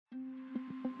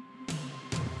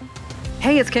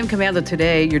Hey, it's Kim Commando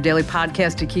Today, your daily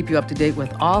podcast to keep you up to date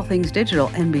with all things digital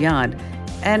and beyond.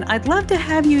 And I'd love to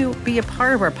have you be a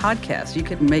part of our podcast. You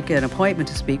can make an appointment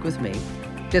to speak with me.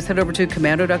 Just head over to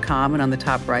commando.com, and on the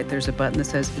top right, there's a button that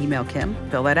says Email Kim.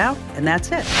 Fill that out, and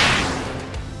that's it.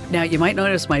 Now, you might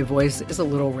notice my voice is a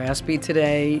little raspy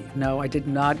today. No, I did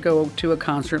not go to a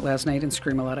concert last night and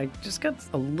scream a lot. I just got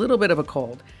a little bit of a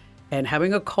cold. And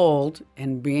having a cold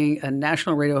and being a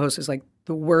national radio host is like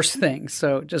the worst thing.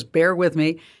 So just bear with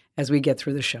me as we get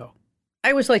through the show.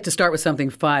 I always like to start with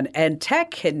something fun, and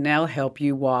tech can now help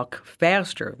you walk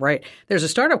faster, right? There's a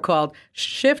startup called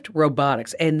Shift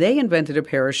Robotics, and they invented a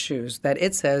pair of shoes that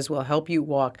it says will help you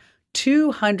walk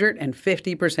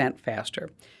 250% faster.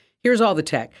 Here's all the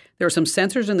tech. There are some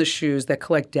sensors in the shoes that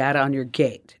collect data on your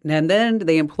gait. And then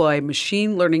they employ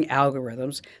machine learning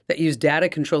algorithms that use data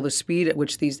to control the speed at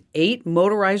which these 8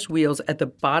 motorized wheels at the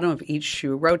bottom of each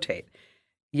shoe rotate.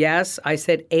 Yes, I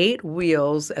said 8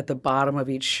 wheels at the bottom of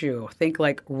each shoe. Think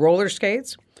like roller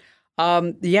skates.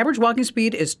 The average walking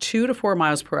speed is 2 to 4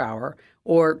 miles per hour,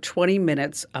 or 20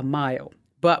 minutes a mile.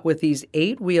 But with these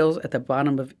 8 wheels at the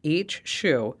bottom of each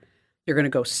shoe, you're going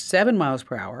to go 7 miles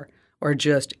per hour, or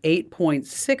just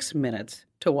 8.6 minutes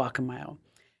to walk a mile.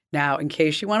 Now, in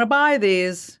case you want to buy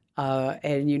these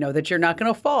and you know that you're not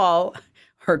going to fall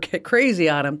or get crazy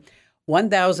on them,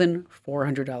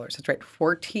 $1,400. That's right,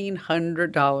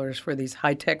 $1,400 for these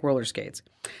high-tech roller skates.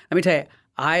 Let me tell you,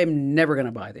 I'm never going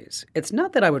to buy these. It's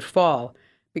not that I would fall,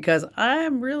 because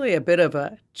I'm really a bit of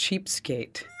a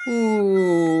cheapskate.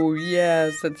 Ooh,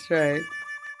 yes, that's right.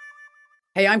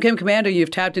 Hey, I'm Kim Commando. You've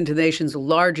tapped into the nation's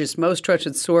largest, most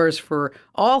trusted source for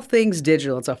all things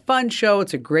digital. It's a fun show.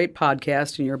 It's a great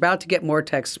podcast, and you're about to get more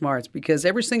tech smarts because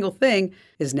every single thing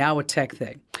is now a tech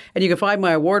thing. And you can find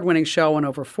my award-winning show on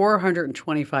over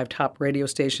 425 top radio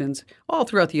stations all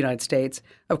throughout the United States.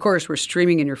 Of course, we're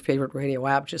streaming in your favorite radio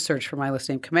app. Just search for my last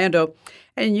name, Commando.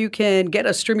 And you can get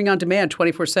us streaming on demand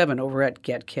 24/7 over at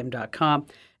getkim.com.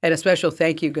 And a special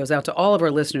thank you goes out to all of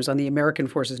our listeners on the American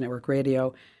Forces Network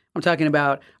Radio. I'm talking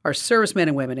about our servicemen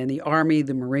and women in the Army,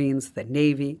 the Marines, the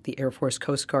Navy, the Air Force,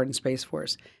 Coast Guard, and Space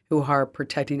Force who are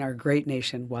protecting our great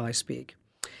nation while I speak.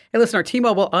 Hey, listen, our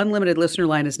T-Mobile Unlimited listener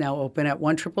line is now open at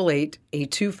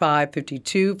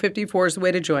 1-888-825-5254 is the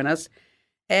way to join us.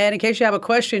 And in case you have a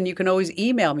question, you can always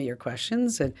email me your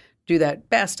questions and do that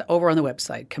best over on the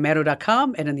website,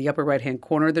 commando.com. And in the upper right-hand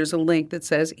corner, there's a link that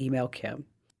says Email Kim.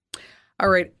 All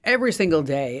right, every single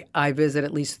day, I visit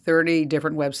at least 30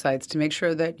 different websites to make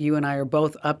sure that you and I are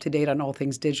both up to date on all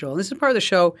things digital. And this is part of the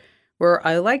show where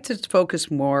I like to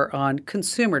focus more on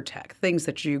consumer tech, things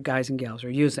that you guys and gals are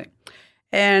using.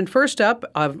 And first up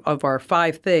of our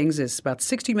 5 things is about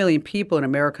 60 million people in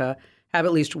America have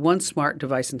at least one smart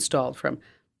device installed, from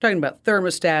talking about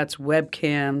thermostats,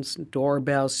 webcams,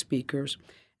 doorbells, speakers.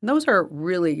 And those are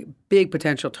really big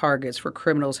potential targets for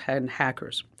criminals and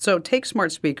hackers. So take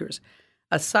smart speakers.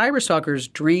 A cyberstalker's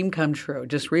dream come true.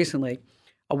 Just recently,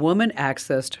 a woman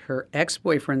accessed her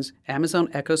ex-boyfriend's Amazon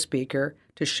Echo speaker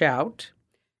to shout,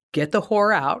 "Get the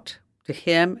whore out," to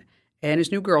him and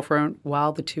his new girlfriend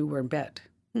while the two were in bed.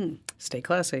 Stay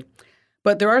classy.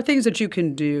 But there are things that you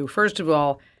can do. First of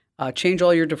all, change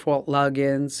all your default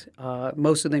logins.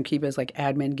 Most of them keep as like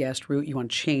admin, guest, root. You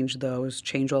want to change those.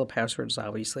 Change all the passwords,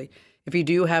 obviously. If you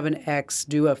do have an X,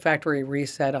 do a factory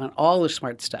reset on all the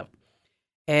smart stuff.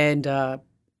 And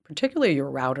particularly your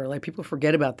router, like people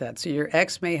forget about that. So your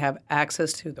ex may have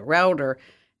access to the router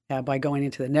by going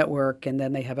into the network, and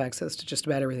then they have access to just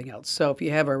about everything else. So if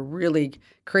you have a really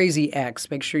crazy ex,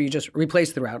 make sure you just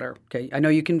replace the router. Okay, I know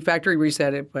you can factory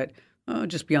reset it, but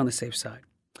just be on the safe side.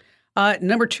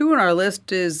 Number 2 on our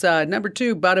list is number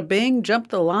 2, bada bing, jump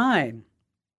the line.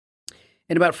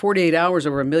 In about 48 hours,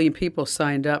 over 1 million people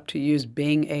signed up to use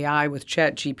Bing AI with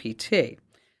ChatGPT.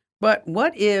 But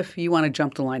what if you want to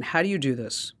jump the line? How do you do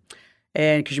this?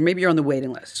 And because maybe you're on the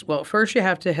waiting list. Well, first you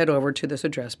have to head over to this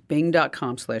address,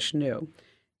 bing.com/new.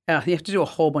 You have to do a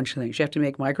whole bunch of things. You have to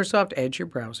make Microsoft Edge your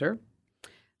browser.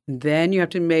 Then you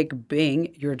have to make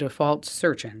Bing your default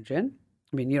search engine.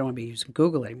 I mean, you don't want to be using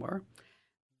Google anymore.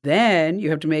 Then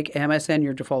you have to make MSN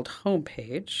your default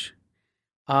homepage.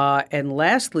 And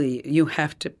lastly, you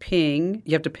have to pin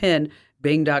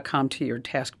bing.com to your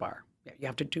taskbar. You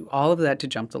have to do all of that to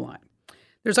jump the line.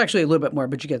 There's actually a little bit more,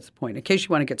 but you get the point. In case you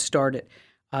want to get started,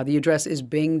 the address is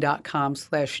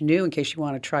bing.com/new. In case you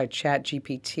want to try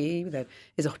ChatGPT, that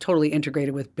is totally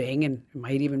integrated with Bing and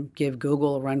might even give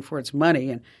Google a run for its money.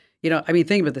 And,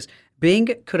 think about this. Bing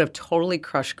could have totally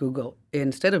crushed Google.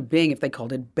 Instead of Bing, if they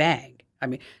called it Bang. I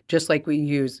mean, just like we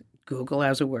use Google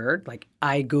as a word, like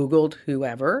I Googled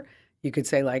whoever, you could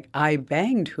say like I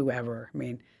banged whoever. I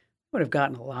mean, would have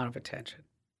gotten a lot of attention.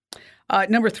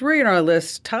 Number 3 on our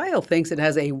list, Tile thinks it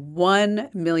has a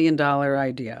 $1 million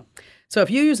idea. So if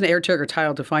you use an AirTag or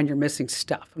Tile to find your missing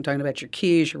stuff, I'm talking about your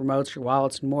keys, your remotes, your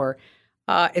wallets, and more,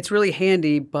 it's really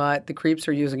handy, but the creeps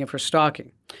are using it for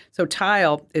stalking. So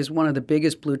Tile is one of the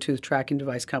biggest Bluetooth tracking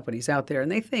device companies out there,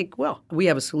 and they think, well, we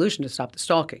have a solution to stop the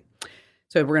stalking.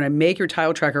 So we're going to make your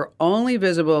Tile tracker only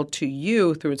visible to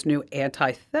you through its new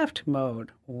anti-theft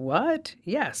mode. What?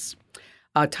 Yes.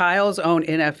 Tile's own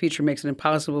in-app feature makes it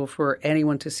impossible for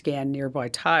anyone to scan nearby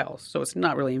tiles, so it's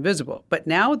not really invisible. But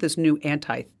now with this new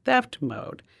anti-theft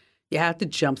mode, you have to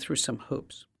jump through some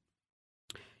hoops.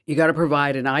 You got to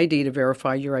provide an ID to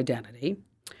verify your identity.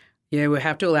 You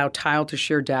have to allow Tile to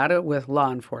share data with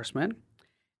law enforcement.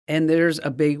 And there's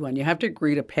a big one. You have to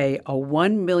agree to pay a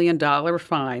 $1 million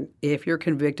fine if you're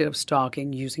convicted of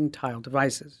stalking using Tile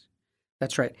devices.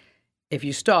 That's right. If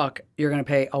you stalk, you're going to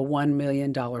pay a $1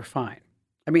 million fine.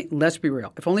 I mean, let's be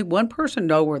real. If only one person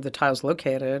knows where the tile's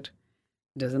located,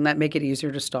 doesn't that make it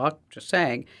easier to stalk? Just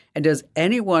saying. And does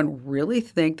anyone really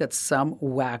think that some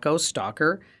wacko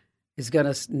stalker is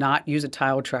going to not use a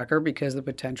tile tracker because of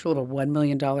the potential of a $1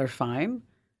 million fine?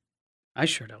 I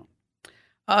sure don't.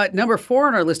 Number 4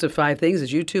 on our list of 5 things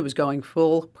is YouTube is going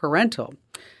full parental.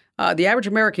 The average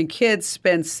American kid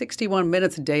spends 61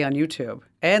 minutes a day on YouTube,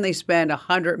 and they spend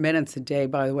 100 minutes a day,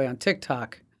 by the way, on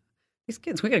TikTok. These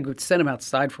kids, we got to send them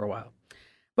outside for a while.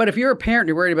 But if you're a parent and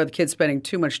you're worried about the kids spending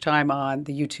too much time on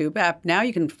the YouTube app, now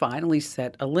you can finally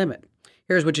set a limit.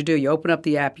 Here's what you do. You open up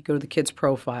the app, you go to the kid's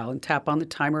profile and tap on the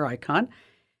timer icon,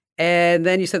 and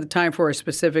then you set the time for a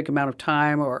specific amount of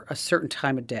time or a certain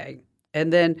time of day.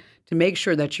 And then to make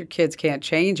sure that your kids can't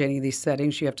change any of these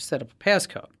settings, you have to set up a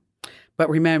passcode. But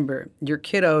remember, your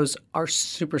kiddos are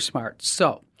super smart.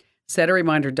 So set a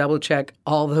reminder, double check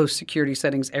all those security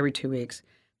settings every 2 weeks,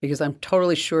 because I'm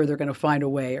totally sure they're going to find a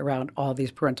way around all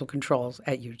these parental controls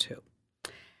at YouTube.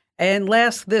 And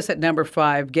last, this at number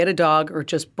 5, get a dog or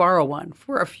just borrow one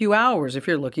for a few hours if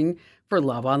you're looking for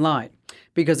love online.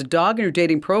 Because a dog in your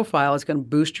dating profile is going to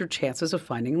boost your chances of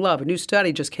finding love. A new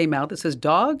study just came out that says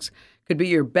dogs could be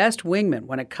your best wingman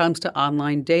when it comes to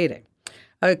online dating.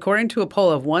 According to a poll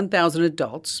of 1,000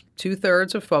 adults,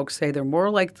 2/3 of folks say they're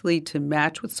more likely to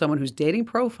match with someone whose dating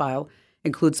profile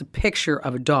includes a picture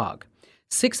of a dog.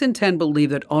 6 in 10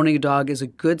 believe that owning a dog is a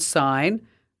good sign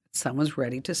that someone's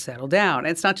ready to settle down. And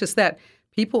it's not just that.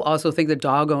 People also think that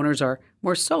dog owners are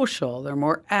more social, they're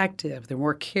more active, they're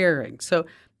more caring. So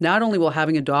not only will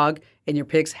having a dog in your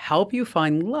pics help you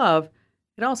find love,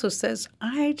 it also says,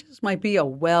 I just might be a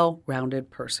well-rounded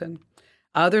person.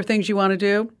 Other things you want to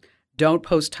do, don't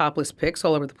post topless pics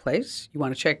all over the place. You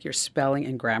want to check your spelling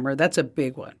and grammar. That's a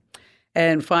big one.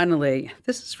 And finally,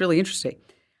 this is really interesting.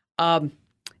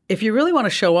 If you really want to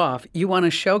show off, you want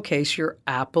to showcase your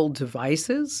Apple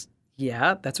devices.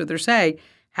 Yeah, that's what they're saying.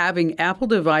 Having Apple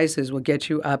devices will get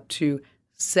you up to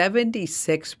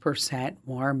 76%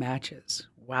 more matches.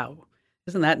 Wow.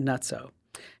 Isn't that nutso?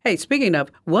 Hey, speaking of,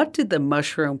 what did the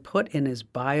mushroom put in his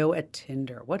bio at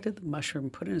Tinder? What did the mushroom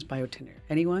put in his bio at Tinder?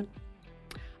 Anyone?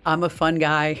 I'm a fun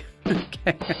guy.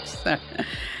 Okay. So,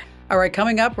 all right,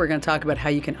 coming up, we're going to talk about how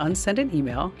you can unsend an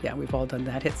email. Yeah, we've all done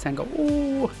that. Hit send, go,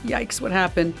 oh, yikes, what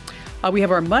happened? We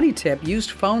have our money tip.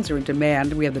 Used phones are in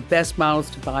demand. We have the best models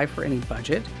to buy for any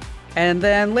budget. And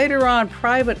then later on,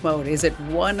 private mode. Is it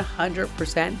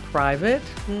 100% private?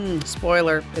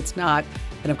 Spoiler, it's not.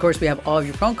 And of course, we have all of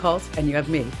your phone calls, and you have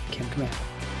me, Kim Commander.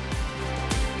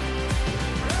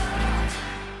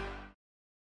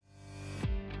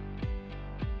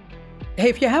 Hey,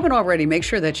 if you haven't already, make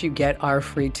sure that you get our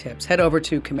free tips. Head over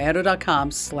to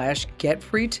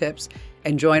commando.com/getfreetips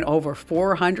and join over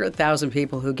 400,000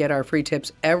 people who get our free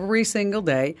tips every single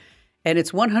day. And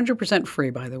it's 100% free,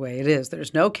 by the way. It is.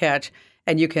 There's no catch,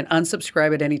 and you can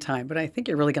unsubscribe at any time. But I think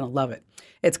you're really going to love it.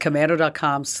 It's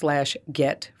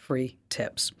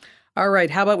commando.com/getfreetips. All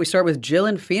right. How about we start with Jill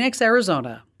in Phoenix,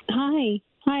 Arizona? Hi.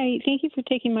 Thank you for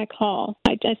taking my call.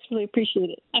 I just really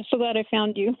appreciate it. I'm so glad I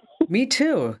found you. Me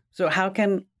too. So how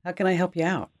can I help you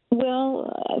out?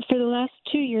 Well, for the last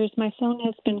 2 years, my phone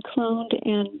has been cloned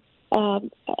and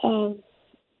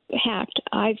hacked.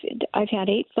 I've had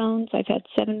 8 phones. I've had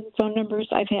 7 phone numbers.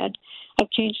 I've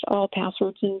changed all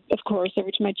passwords, and of course,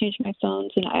 every time I change my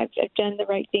phones, and I've done the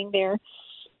right thing there.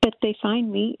 But they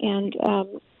find me, and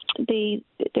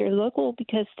they're local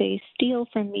because they steal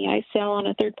from me. I sell on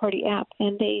a third-party app,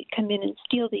 and they come in and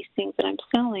steal these things that I'm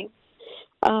selling.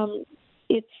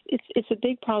 It's a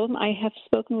big problem. I have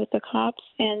spoken with the cops,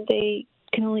 and they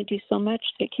can only do so much.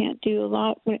 They can't do a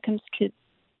lot when it comes to,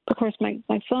 of course, my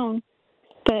phone.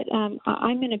 But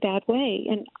I'm in a bad way,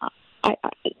 and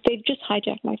they've just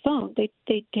hijack my phone. They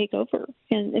take over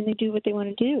and they do what they want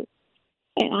to do,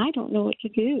 and I don't know what to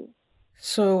do.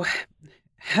 So,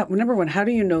 number one, how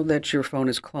do you know that your phone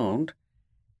is cloned?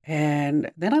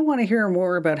 And then I want to hear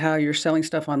more about how you're selling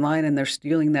stuff online and they're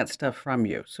stealing that stuff from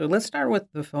you. So let's start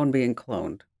with the phone being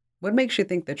cloned. What makes you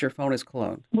think that your phone is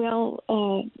cloned? Well,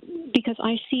 because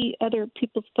I see other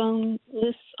people's phone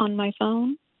lists on my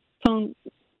phone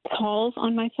calls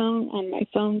on my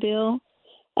phone bill,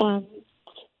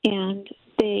 and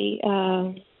they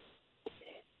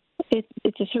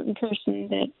it's a certain person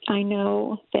that I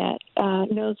know that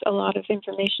knows a lot of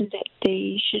information that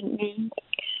they shouldn't know.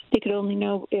 They could only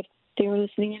know if they were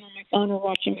listening in on my phone or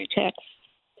watching my texts.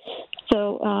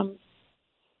 So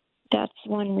that's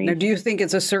one reason. Now, do you think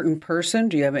it's a certain person?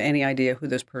 Do you have any idea who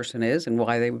this person is and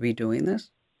why they would be doing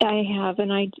this? I have,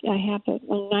 and I have it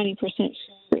 90%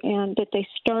 sure, and that they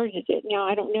started it. Now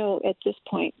I don't know at this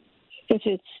point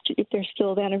if they're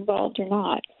still that involved or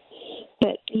not.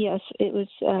 But yes, it was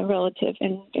a relative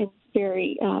and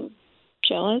very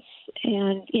jealous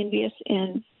and envious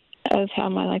and of how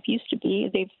my life used to be.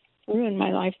 They've ruined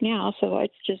my life now, so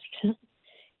it's just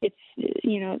it's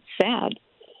sad.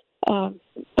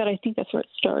 But I think that's where it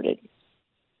started.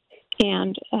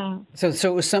 And so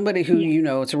it was somebody who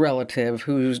it's a relative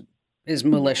who is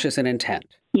malicious in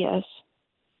intent. Yes.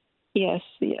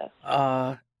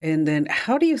 And then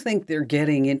how do you think they're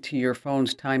getting into your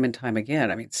phones time and time again?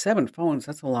 I mean, 7 phones,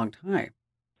 that's a long time.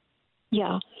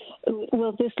 Yeah.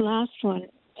 Well, this last one,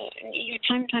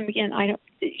 time and time again,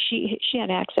 she had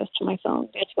access to my phone.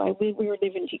 That's why we were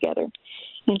living together.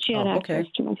 And she had access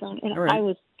to my phone. And right. I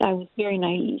was very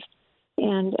naive.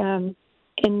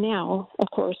 And now, of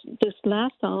course, this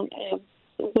last phone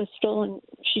was stolen.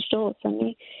 She stole it from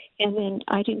me, and then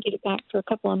I didn't get it back for a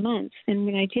couple of months. And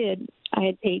when I did, I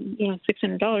had paid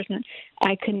 $600, and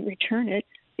I couldn't return it.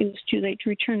 It was too late to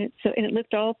return it. So, and it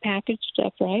looked all packaged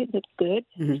up right, it looked good,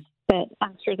 but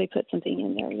I'm sure they put something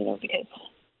in there, because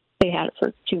they had it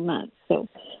for 2 months. So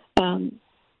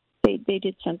they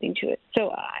did something to it.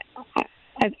 So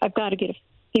I've got to get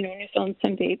a new phone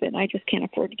someday, but I just can't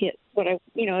afford to get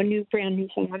a new brand new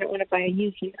phone. I don't want to buy a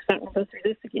used one because I don't want to go through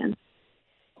this again.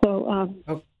 So,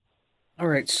 all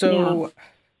right. So,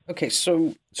 okay.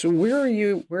 So where are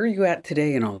you at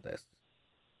today in all this?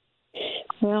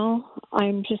 Well,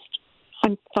 I'm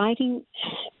fighting.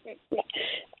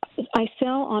 I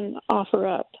sell on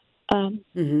OfferUp, and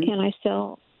I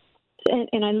sell,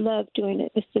 and I love doing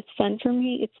it. It's just fun for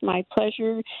me. It's my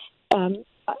pleasure.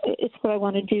 It's what I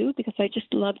want to do because I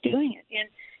just love doing it. And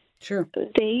sure,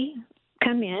 they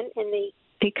come in and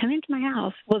they come into my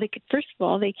house. Well, first of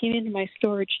all, they came into my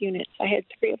storage units. I had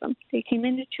 3 of them. They came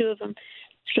into 2 of them,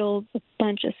 stole a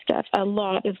bunch of stuff, a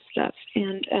lot of stuff,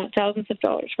 and thousands of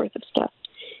dollars worth of stuff.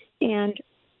 And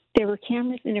there were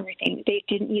cameras and everything. They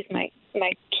didn't use my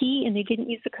key, and they didn't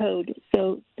use the code.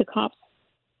 So the cops,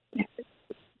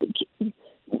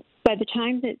 by the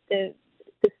time that the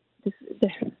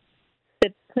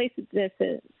place, the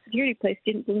security place,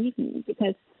 didn't believe me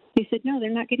because they said, no, they're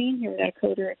not getting in here without a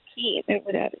code or a key.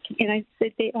 And I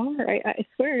said, they are. I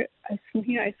swear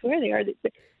they are.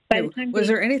 But by the time was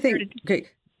there anything?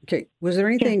 Okay. Was there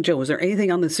anything, Jill? Was there anything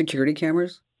on the security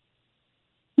cameras?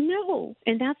 No,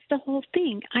 and that's the whole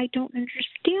thing. I don't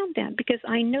understand that because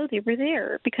I know they were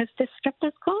there because this stuff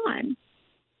was gone,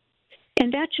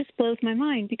 and that just blows my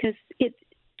mind because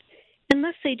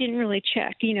unless they didn't really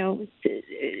check,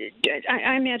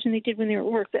 I imagine they did when they were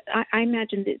at work, but I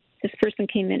imagine that this person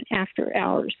came in after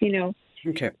hours,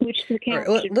 Okay. Which the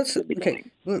camera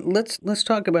let's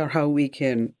talk about how we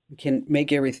can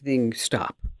make everything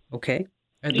stop, okay?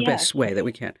 The best way that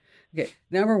we can. Okay.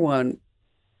 Number one,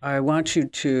 I want you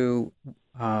to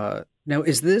now,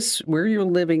 is this where you're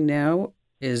living now?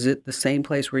 Is it the same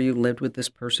place where you lived with this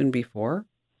person before?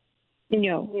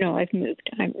 No, I've moved.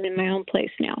 I'm in my own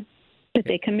place now. But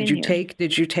they come in here.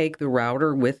 Did you take the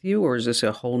router with you, or is this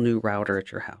a whole new router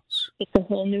at your house? It's a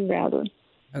whole new router.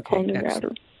 Okay, whole new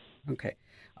router. Okay.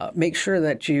 Make sure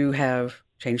that you have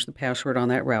changed the password on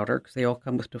that router because they all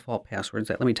come with default passwords.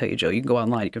 Let me tell you, Joe, you can go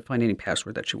online. You can find any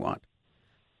password that you want.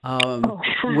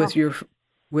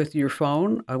 With your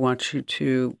phone, I want you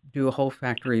to do a whole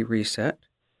factory reset.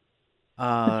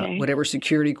 Whatever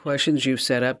security questions you've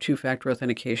set up, 2-factor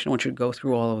authentication, I want you to go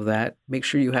through all of that. Make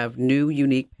sure you have new,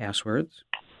 unique passwords.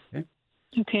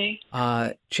 Okay.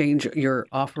 Change your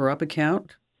OfferUp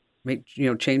account.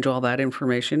 Change all that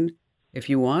information if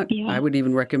you want. Yeah. I would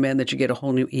even recommend that you get a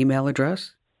whole new email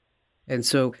address. And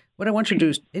so what I want you to do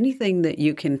is anything that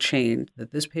you can change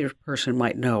that this person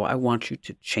might know, I want you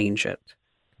to change it.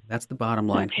 That's the bottom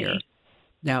line here.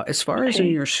 Now, as far as in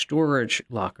your storage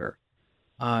locker,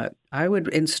 I would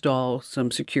install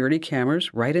some security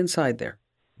cameras right inside there,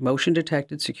 motion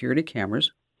detected security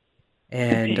cameras,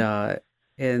 and Okay.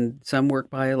 and some work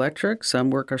by electric,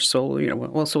 some work are solar.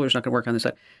 Well, solar's not going to work on this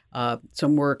side.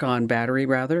 Some work on battery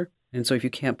rather. And so if you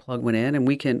can't plug one in,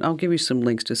 and I'll give you some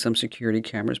links to some security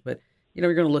cameras, but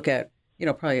you're going to look at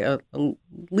probably at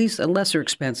least a lesser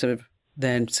expensive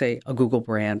than say a Google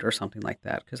brand or something like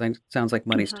that, because it sounds like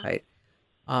money's Uh-huh. tight.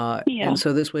 Yeah. And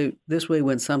so this way,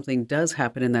 when something does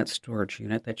happen in that storage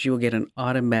unit, that you will get an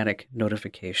automatic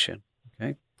notification.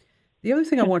 Okay. The other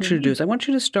thing I want you to do Okay. is I want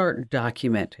you to start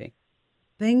documenting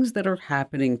things that are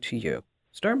happening to you.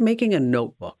 Start making a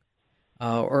notebook,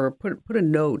 or put a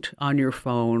note on your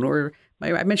phone. Or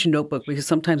I mentioned notebook because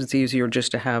sometimes it's easier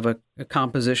just to have a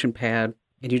composition pad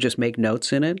and you just make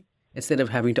notes in it instead of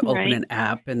having to open Right. an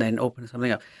app and then open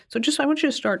something up. So I want you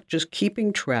to start just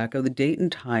keeping track of the date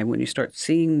and time when you start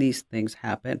seeing these things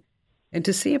happen, and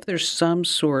to see if there's some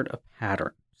sort of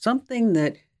pattern, something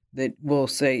that will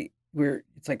say where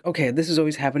it's like, okay, this is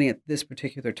always happening at this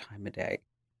particular time of day.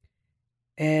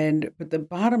 But the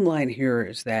bottom line here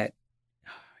is that,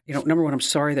 number one, I'm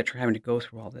sorry that you're having to go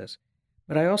through all this,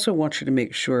 but I also want you to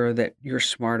make sure that you're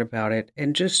smart about it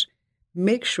and just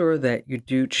make sure that you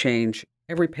do change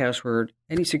every password,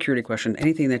 any security question,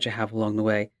 anything that you have along the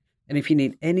way. And if you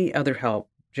need any other help,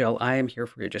 Jill, I am here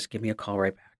for you. Just give me a call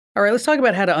right back. All right, let's talk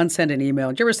about how to unsend an email.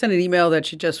 Did you ever send an email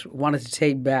that you just wanted to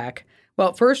take back?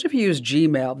 Well, first, if you use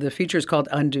Gmail, the feature is called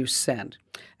Undo Send.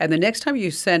 And the next time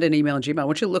you send an email in Gmail, I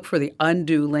want you to look for the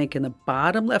undo link in the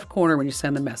bottom left corner when you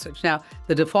send the message. Now,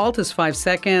 the default is 5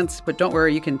 seconds, but don't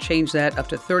worry, you can change that up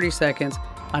to 30 seconds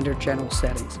under general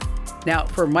settings. Now,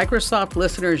 for Microsoft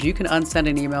listeners, you can unsend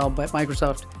an email, but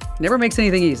Microsoft never makes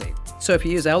anything easy. So if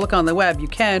you use Outlook on the web, you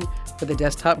can. For the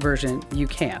desktop version, you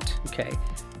can't. Okay.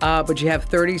 But you have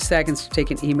 30 seconds to take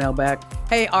an email back.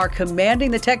 Hey, our Commanding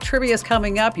the Tech trivia is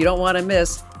coming up. You don't want to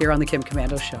miss here on the Kim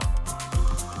Komando Show.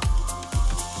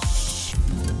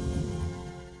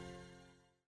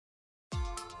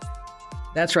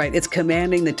 That's right. It's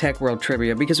Commanding the Tech World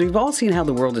Trivia, because we've all seen how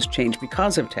the world has changed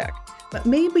because of tech. But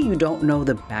maybe you don't know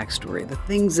the backstory, the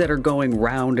things that are going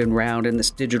round and round in this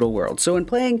digital world. So in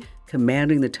playing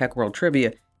Commanding the Tech World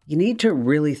Trivia, you need to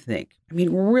really think. I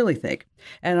mean, really think.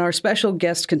 And our special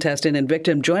guest contestant and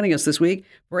victim joining us this week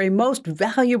for a most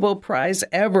valuable prize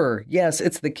ever. Yes,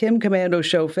 it's the Kim Komando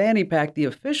Show Fanny Pack, the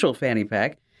official Fanny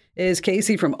Pack, is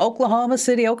Casey from Oklahoma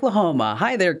City, Oklahoma.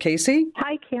 Hi there, Casey.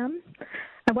 Hi, Kim.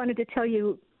 I wanted to tell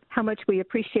you how much we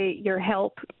appreciate your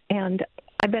help. And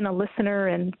I've been a listener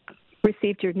and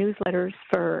received your newsletters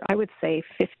for, I would say,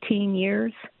 15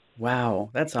 years. Wow,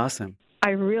 that's awesome. I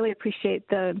really appreciate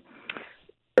the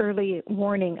early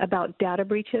warning about data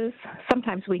breaches.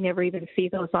 Sometimes we never even see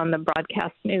those on the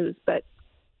broadcast news, but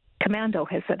Komando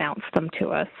has announced them to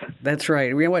us. That's right.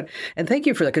 You know what? And thank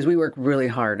you for that, because we work really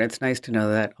hard. It's nice to know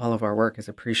that all of our work is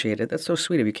appreciated. That's so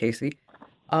sweet of you, Casey.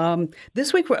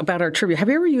 This week about our trivia, have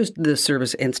you ever used the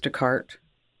service Instacart?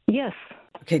 Yes.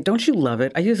 Okay, don't you love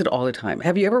it? I use it all the time.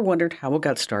 Have you ever wondered how it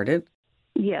got started?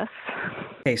 Yes.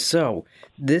 Okay, so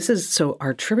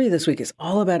our trivia this week is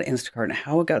all about Instacart and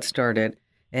how it got started.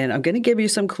 And I'm going to give you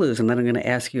some clues, and then I'm going to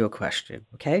ask you a question,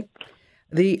 okay?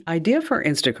 The idea for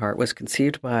Instacart was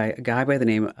conceived by a guy by the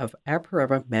name of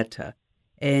Apurva Mehta,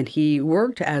 and he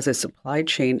worked as a supply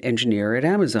chain engineer at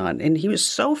Amazon. And he was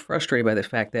so frustrated by the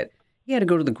fact that he had to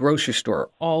go to the grocery store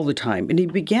all the time. And he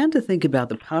began to think about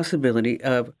the possibility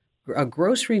of a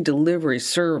grocery delivery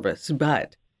service,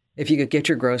 but if you could get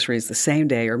your groceries the same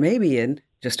day or maybe in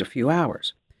just a few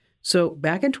hours. So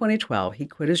back in 2012, he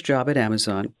quit his job at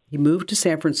Amazon. He moved to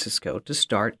San Francisco to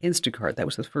start Instacart. That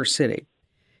was the first city.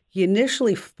 He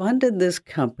initially funded this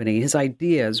company, his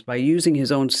ideas, by using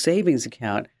his own savings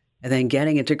account and then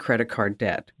getting into credit card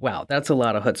debt. Wow, that's a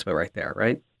lot of chutzpah right there,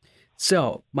 right?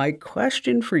 So my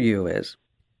question for you is,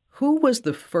 who was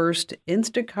the first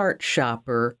Instacart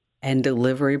shopper and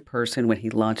delivery person when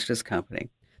he launched his company?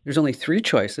 There's only 3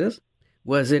 choices.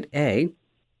 Was it A,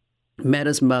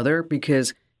 Meta's mother,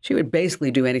 because she would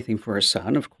basically do anything for her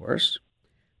son, of course?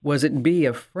 Was it B,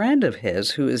 a friend of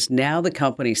his who is now the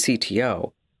company's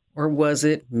CTO? Or was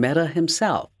it Meta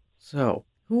himself? So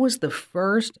who was the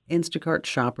first Instacart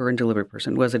shopper and delivery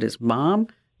person? Was it his mom,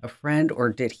 a friend, or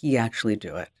did he actually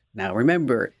do it? Now,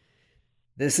 remember,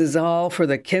 this is all for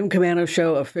the Kim Komando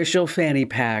Show official fanny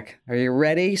pack. Are you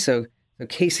ready? So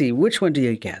Casey, which one do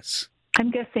you guess?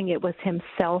 I'm guessing it was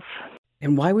himself.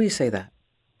 And why would you say that?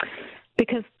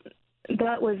 Because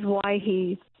that was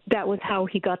how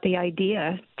he got the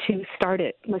idea to start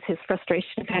it, was his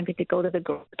frustration of having to go to the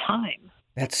time.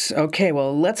 That's okay.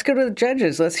 Well, let's go to the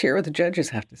judges. Let's hear what the judges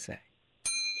have to say.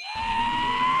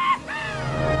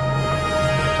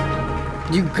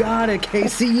 You got it,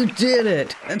 Casey. You did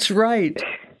it. That's right.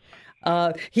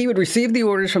 He would receive the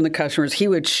orders from the customers. He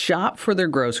would shop for their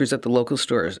groceries at the local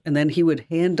stores, and then he would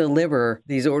hand deliver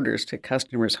these orders to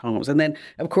customers' homes. And then,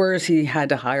 of course, he had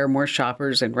to hire more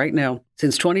shoppers. And right now,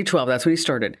 since 2012, that's when he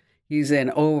started. He's in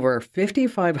over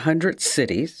 5,500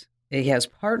 cities. He has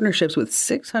partnerships with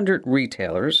 600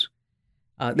 retailers.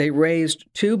 They raised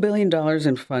 $2 billion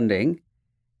in funding,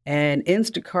 and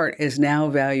Instacart is now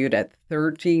valued at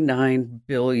 $39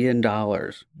 billion.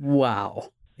 Wow.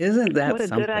 Isn't that what a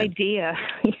something? good idea.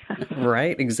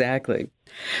 Right, exactly.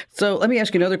 So let me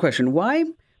ask you another question. Why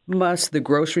must the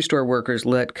grocery store workers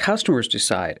let customers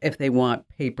decide if they want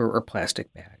paper or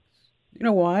plastic bags? You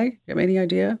know why? You have any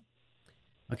idea?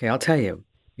 Okay, I'll tell you.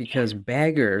 Because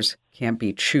baggers can't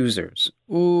be choosers.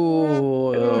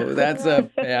 Ooh, that's a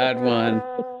bad one.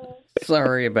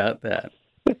 Sorry about that.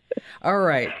 All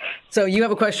right. So you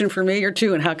have a question for me or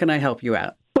two, and how can I help you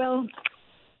out? Well,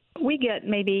 we get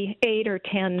maybe 8 or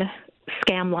 10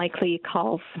 scam-likely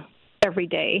calls every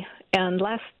day. And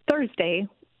last Thursday,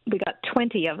 we got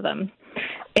 20 of them.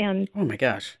 And oh, my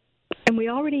gosh. And we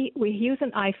use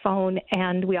an iPhone,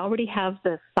 and we already have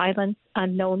the silence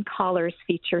unknown callers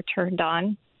feature turned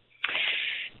on.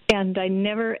 And I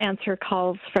never answer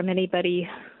calls from anybody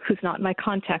who's not in my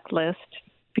contact list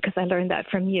because I learned that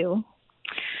from you.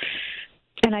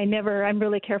 And I'm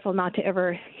really careful not to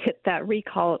ever hit that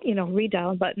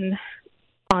redial button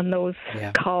on those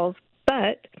calls.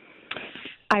 But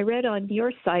I read on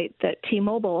your site that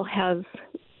T-Mobile has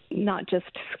not just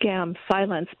scam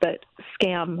silence, but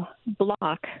scam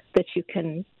block that you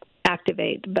can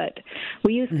activate. But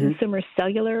we use consumer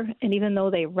cellular, and even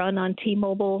though they run on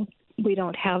T-Mobile, we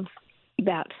don't have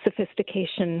that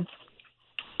sophistication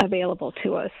available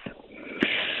to us.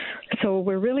 So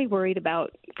we're really worried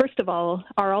about, first of all,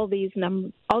 are all these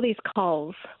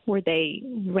calls, were they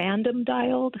random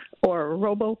dialed or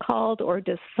robocalled, or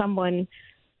does someone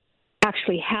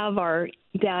actually have our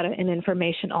data and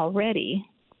information already?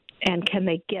 And can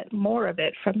they get more of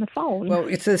it from the phone? Well,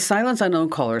 it's the silence unknown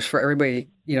callers for everybody,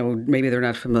 maybe they're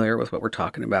not familiar with what we're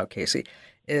talking about, Casey,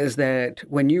 is that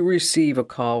when you receive a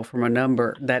call from a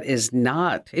number that is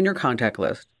not in your contact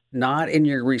list, not in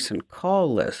your recent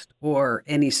call list, or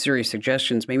any Siri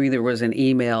suggestions, maybe there was an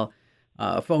email,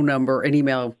 phone number, an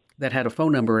email that had a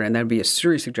phone number, and that'd be a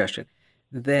Siri suggestion,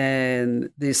 then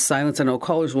the silence unknown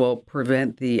callers will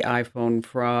prevent your iPhone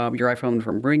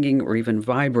from ringing or even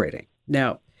vibrating.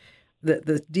 Now,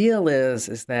 the deal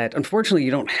is that, unfortunately,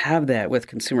 you don't have that with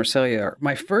consumer cellular.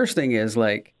 My first thing is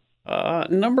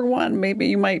number one, maybe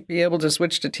you might be able to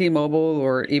switch to T-Mobile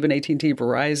or even AT&T,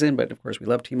 Verizon, but of course we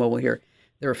love T-Mobile here.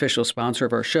 They're official sponsor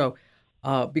of our show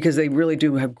because they really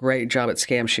do have a great job at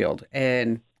Scam Shield.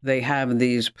 And they have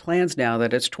these plans now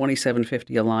that it's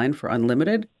 $27.50 a line for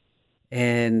unlimited.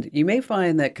 And you may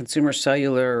find that consumer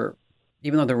cellular,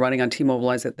 even though they're running on T-Mobile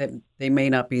lines, that they may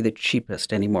not be the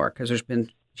cheapest anymore because there's been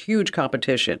huge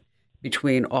competition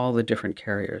between all the different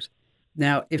carriers.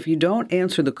 Now, if you don't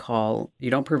answer the call, you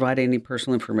don't provide any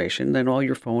personal information, then all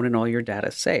your phone and all your data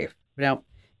is safe. Now,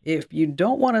 if you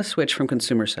don't want to switch from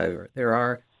consumer cellular, there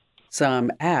are some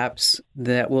apps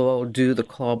that will do the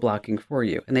call blocking for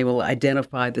you, and they will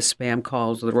identify the spam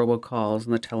calls, the robocalls,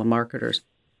 and the telemarketers.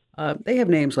 They have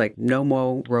names like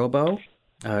Nomo Robo,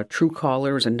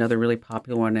 Truecaller is another really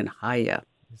popular one, and Hiya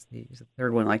is the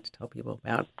third one I like to tell people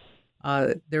about.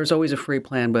 There's always a free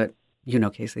plan, but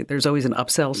Casey, there's always an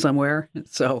upsell somewhere.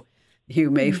 So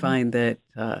you may find that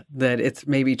it's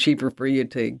maybe cheaper for you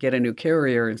to get a new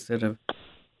carrier instead of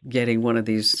getting one of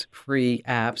these free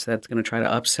apps that's going to try to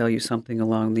upsell you something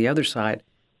along the other side.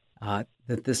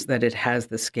 That it has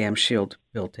the Scam Shield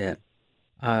built in.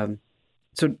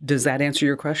 So does that answer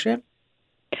your question?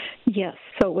 Yes.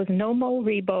 So it was Nomo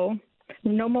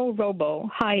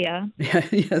Robo, Hiya.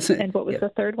 Yes. And what was the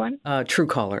third one?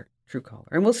 Truecaller.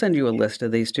 And we'll send you a list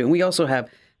of these too. And we also have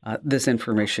this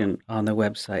information on the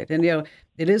website. And,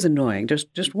 it is annoying.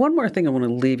 Just one more thing I want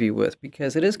to leave you with,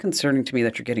 because it is concerning to me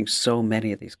that you're getting so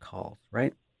many of these calls,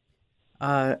 right?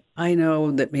 I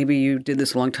know that maybe you did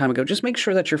this a long time ago. Just make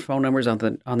sure that your phone number is on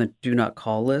the do not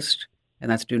call list, and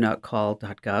that's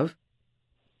donotcall.gov.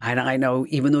 I know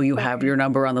even though you have your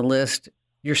number on the list,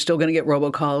 you're still going to get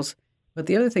robocalls. But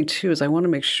the other thing, too, is I want to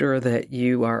make sure that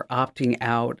you are opting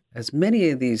out as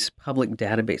many of these public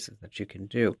databases that you can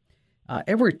do.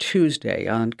 Every Tuesday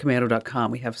on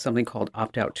Commando.com, we have something called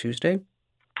Opt Out Tuesday.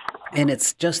 And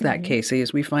it's just that, Casey,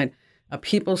 is we find a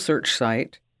people search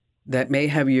site that may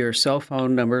have your cell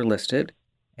phone number listed,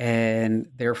 and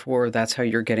therefore that's how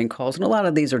you're getting calls. And a lot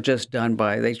of these are just done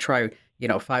by, they try,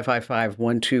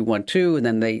 555-1212, and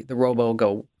then the robo will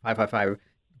go 555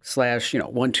 slash,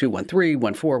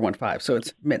 12131415. So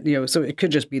it's meant, so it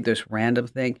could just be this random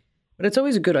thing. But it's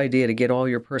always a good idea to get all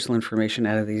your personal information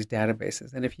out of these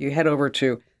databases. And if you head over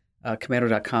to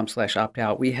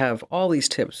commando.com/opt-out, we have all these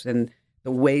tips and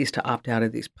the ways to opt out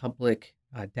of these public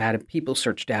data, people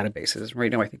search databases.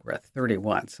 Right now, I think we're at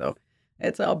 31. So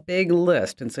it's a big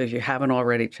list. And so if you haven't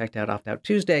already checked out Opt Out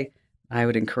Tuesday, I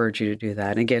would encourage you to do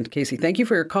that. And again, Casey, thank you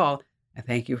for your call. And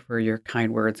thank you for your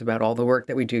kind words about all the work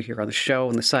that we do here on the show,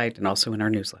 on the site, and also in our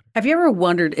newsletter. Have you ever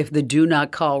wondered if the Do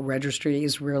Not Call registry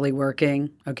is really working?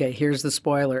 Okay, here's the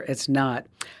spoiler. It's not.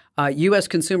 U.S.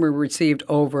 consumer received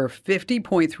over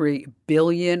 50.3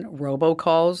 billion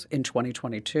robocalls in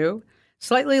 2022,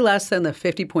 slightly less than the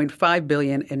 50.5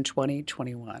 billion in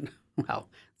 2021. Wow,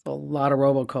 that's a lot of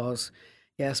robocalls.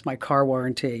 Yes, my car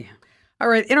warranty. All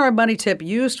right, in our money tip,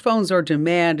 used phones are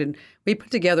demand, and we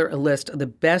put together a list of the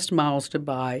best models to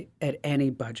buy at any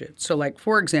budget. So like,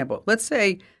 for example, let's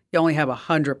say you only have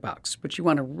 $100, but you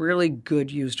want a really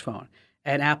good used phone.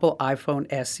 An Apple iPhone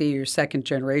SE, your second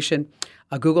generation,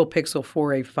 a Google Pixel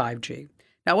 4a 5G.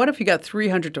 Now, what if you got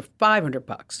 $300 to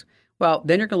 $500? Well,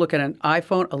 then you're going to look at an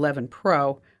iPhone 11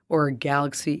 Pro or a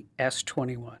Galaxy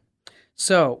S21.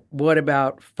 So what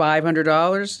about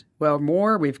 $500? Well,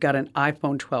 more, we've got an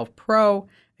iPhone 12 Pro,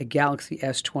 a Galaxy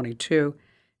S22.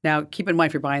 Now, keep in mind,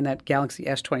 if you're buying that Galaxy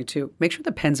S22, make sure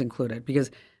the pen's included, because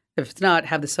if it's not,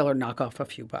 have the seller knock off a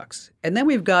few bucks. And then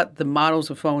we've got the models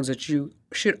of phones that you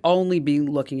should only be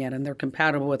looking at, and they're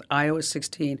compatible with iOS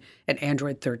 16 and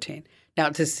Android 13. Now,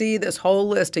 to see this whole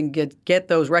list and get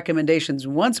those recommendations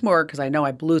once more, because I know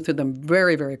I blew through them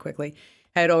very, very quickly,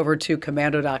 head over to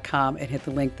commando.com and hit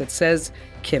the link that says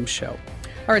Kim Show.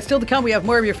 All right, still to come, we have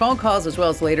more of your phone calls, as well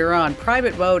as later on.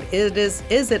 Private mode, is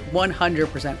it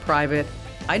 100% private?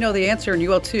 I know the answer, and you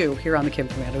will too, here on the Kim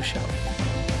Komando Show.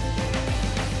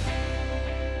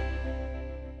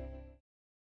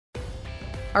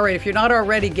 All right, if you're not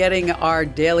already getting our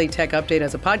daily tech update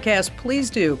as a podcast, please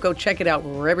do go check it out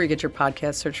wherever you get your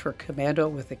podcast. Search for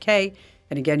Komando with a K.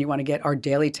 And again, you want to get our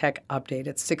daily tech update.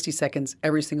 It's 60 seconds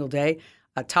every single day,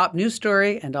 a top news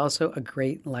story, and also a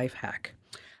great life hack.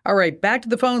 All right, back to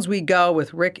the phones we go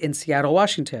with Rick in Seattle,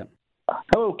 Washington.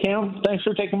 Hello, Kim. Thanks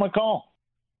for taking my call.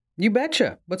 You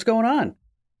betcha. What's going on?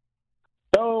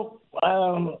 So,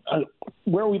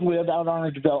 where we live out on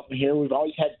our development here, we've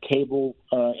always had cable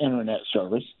internet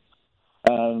service.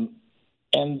 And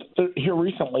here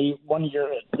recently, one year,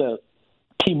 the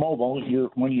T-Mobile,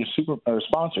 one of your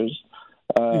sponsors,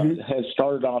 has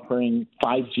started offering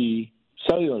 5G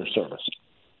cellular service.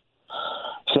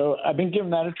 So I've been giving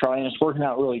that a try, and it's working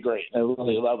out really great. I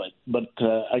really love it. But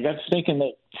I got to thinking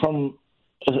that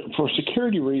for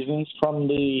security reasons, from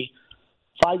the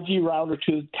 5G router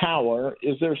to the tower,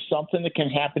 is there something that can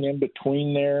happen in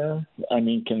between there? I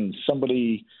mean, can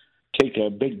somebody take a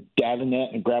big data net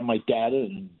and grab my data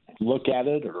and look at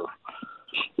it? Or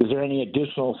is there any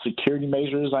additional security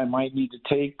measures I might need to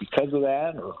take because of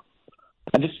that? Or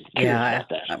I'm just curious about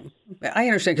that. I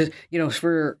understand, because,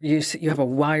 for you have a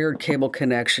wired cable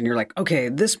connection. You're like, okay,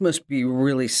 this must be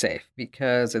really safe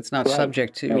because it's not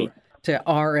subject to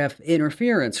RF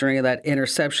interference or any of that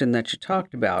interception that you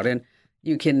talked about. And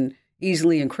you can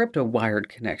easily encrypt a wired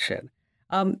connection.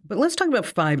 But let's talk about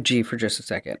 5G for just a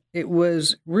second. It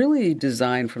was really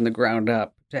designed from the ground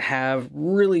up to have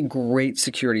really great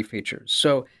security features.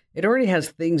 So it already has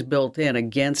things built in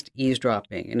against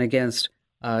eavesdropping and against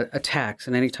attacks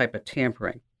and any type of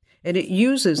tampering. And it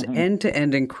uses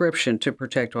end-to-end encryption to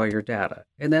protect all your data.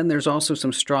 And then there's also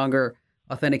some stronger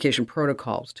authentication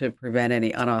protocols to prevent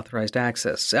any unauthorized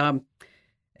access.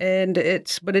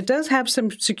 But it does have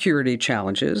some security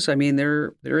challenges. I mean,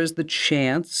 there is the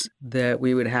chance that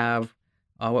we would have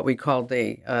what we call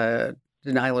the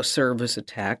denial of service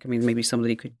attack. I mean, maybe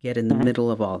somebody could get in the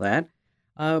middle of all that.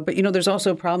 But, there's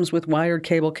also problems with wired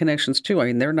cable connections, too. I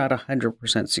mean, they're not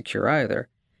 100% secure either.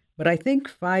 But I think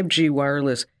 5G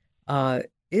wireless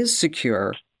is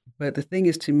secure. But the thing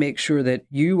is to make sure that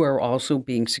you are also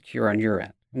being secure on your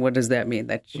end. And what does that mean?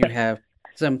 That you have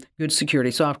some good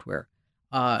security software.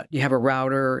 You have a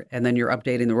router, and then you're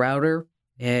updating the router.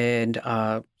 And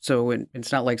so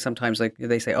it's not like sometimes like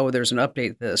they say, oh, there's an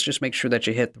update to this. Just make sure that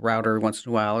you hit the router once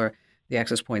in a while or the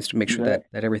access points to make sure that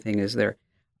everything is there.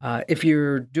 If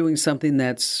you're doing something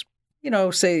that's,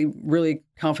 say really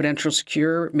confidential,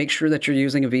 secure, make sure that you're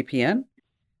using a VPN.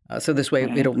 So this way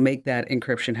it'll make that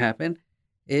encryption happen.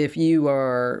 If you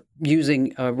are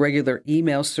using a regular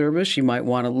email service, you might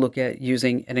want to look at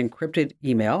using an encrypted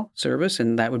email service,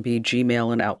 and that would be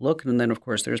Gmail and Outlook. And then, of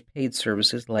course, there's paid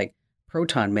services like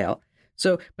Proton Mail.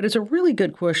 So, but it's a really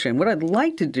good question. What I'd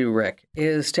like to do, Rick,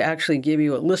 is to actually give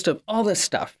you a list of all this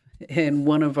stuff in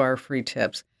one of our free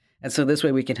tips. And so this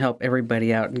way we can help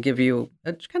everybody out and give you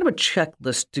a kind of a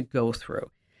checklist to go through.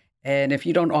 And if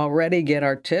you don't already get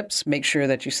our tips, make sure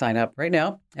that you sign up right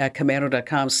now at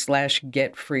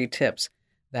komando.com/get-free-tips.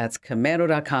 That's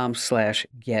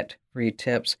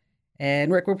komando.com/get-free-tips.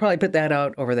 And Rick, we'll probably put that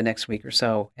out over the next week or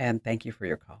so. And thank you for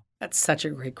your call. That's such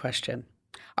a great question.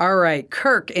 All right,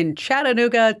 Kirk in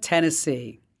Chattanooga,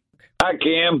 Tennessee. Hi,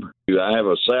 Kim. I have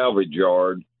a salvage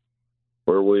yard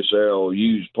where we sell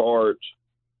used parts,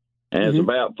 and it's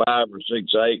about 5 or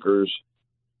 6 acres,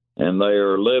 and they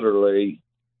are literally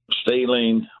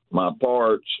stealing my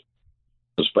parts,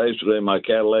 especially my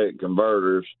catalytic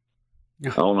converters,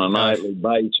 on a nightly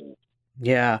basis.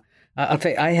 Yeah. I'll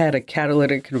tell you, I had a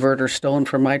catalytic converter stolen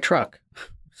from my truck.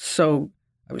 I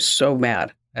was so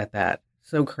mad at that.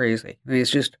 So crazy. I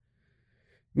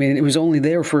mean, it was only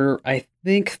there for, I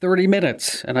think, 30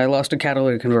 minutes, and I lost a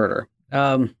catalytic converter.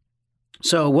 So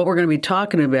what we're going to be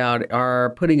talking about are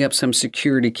putting up some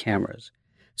security cameras.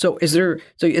 So it's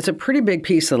a pretty big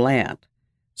piece of land.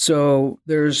 So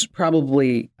there's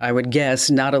probably, I would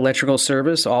guess, not electrical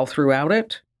service all throughout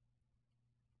it.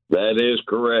 That is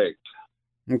correct.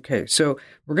 Okay, so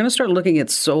we're going to start looking at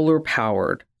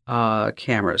solar-powered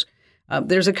cameras.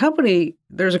 There's a company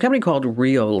called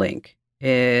Reolink,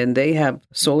 and they have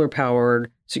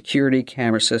solar-powered security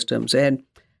camera systems, and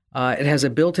it has a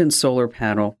built-in solar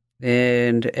panel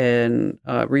and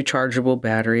rechargeable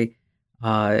battery.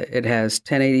 It has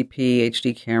 1080p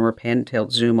HD camera, pan,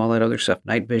 tilt, zoom, all that other stuff,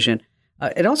 night vision.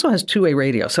 It also has two-way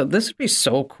radio. So this would be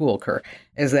so cool, Kirk,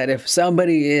 is that if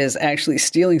somebody is actually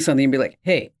stealing something, you'd be like,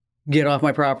 hey, get off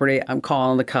my property. I'm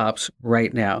calling the cops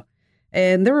right now.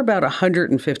 And they're about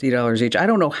 $150 each. I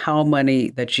don't know how many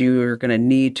that you're going to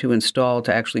need to install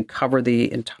to actually cover the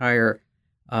entire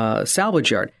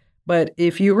salvage yard. But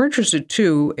if you're interested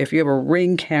too, if you have a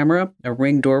Ring camera, a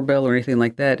Ring doorbell or anything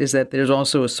like that, is that there's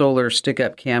also a solar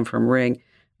stick-up cam from Ring.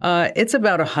 It's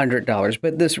about $100,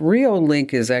 but this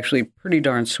Reolink is actually pretty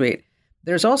darn sweet.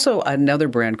 There's also another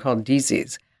brand called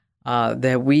DZs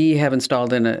that we have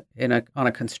installed on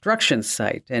a construction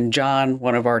site. And John,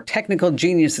 one of our technical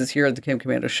geniuses here at the Kim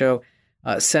Komando Show,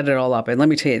 set it all up. And let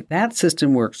me tell you, that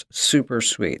system works super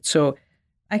sweet. So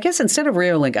I guess instead of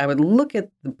Reolink, I would look at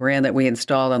the brand that we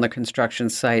installed on the construction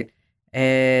site.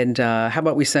 And how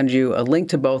about we send you a link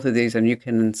to both of these and you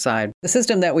can decide. The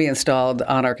system that we installed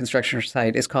on our construction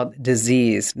site is called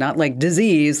Disease, not like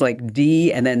disease, like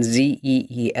D and then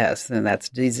ZEES, and that's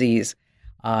Disease.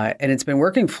 And it's been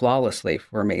working flawlessly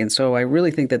for me. And so I really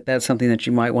think that that's something that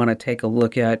you might want to take a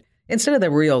look at instead of the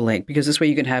Reolink, because this way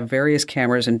you can have various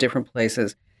cameras in different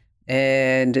places.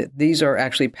 And these are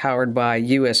actually powered by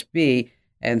USB.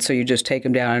 And so you just take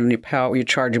them down and you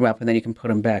charge them up, and then you can put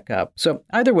them back up. So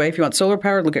either way, if you want solar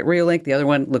powered, look at Reolink. The other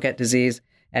one, look at Disease.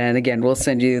 And again, we'll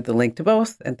send you the link to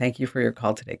both. And thank you for your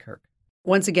call today, Kirk.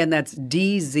 Once again, that's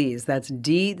DZs. That's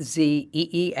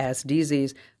DZEES,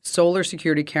 DZs. Solar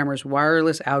security cameras,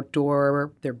 wireless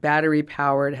outdoor. They're battery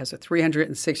powered. Has a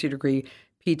 360-degree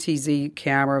PTZ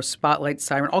camera, spotlight,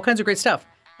 siren, all kinds of great stuff.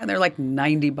 And they're like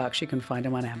 $90. You can find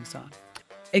them on Amazon.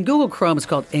 In Google Chrome, it's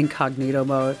called incognito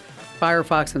mode.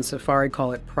 Firefox and Safari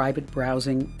call it private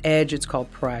browsing. Edge, it's called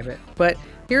private. But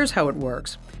here's how it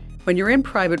works. When you're in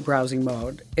private browsing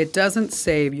mode, it doesn't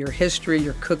save your history,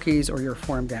 your cookies, or your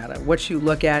form data. What you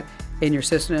look at in your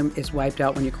system is wiped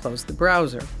out when you close the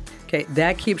browser. Okay,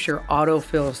 that keeps your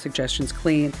autofill suggestions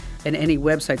clean, and any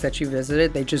websites that you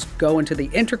visited, they just go into the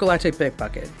intergalactic big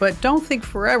bucket. But don't think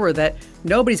forever that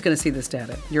nobody's going to see this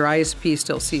data. Your ISP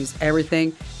still sees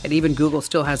everything, and even Google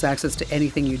still has access to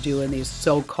anything you do in these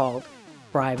so-called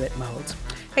private modes.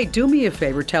 Hey, do me a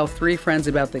favor, tell 3 friends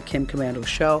about the Kim Komando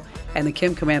Show and the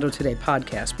Kim Komando Today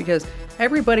podcast, because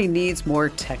everybody needs more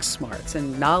tech smarts,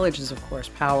 and knowledge is, of course,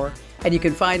 power. And you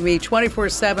can find me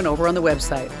 24/7 over on the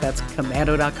website. That's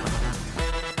komando.com.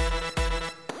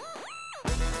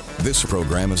 This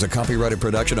program is a copyrighted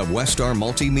production of Westar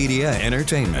Multimedia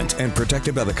Entertainment and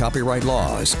protected by the copyright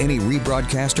laws. Any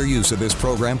rebroadcast or use of this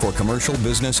program for commercial,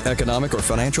 business, economic, or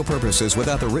financial purposes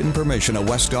without the written permission of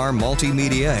Westar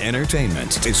Multimedia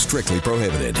Entertainment is strictly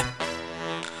prohibited.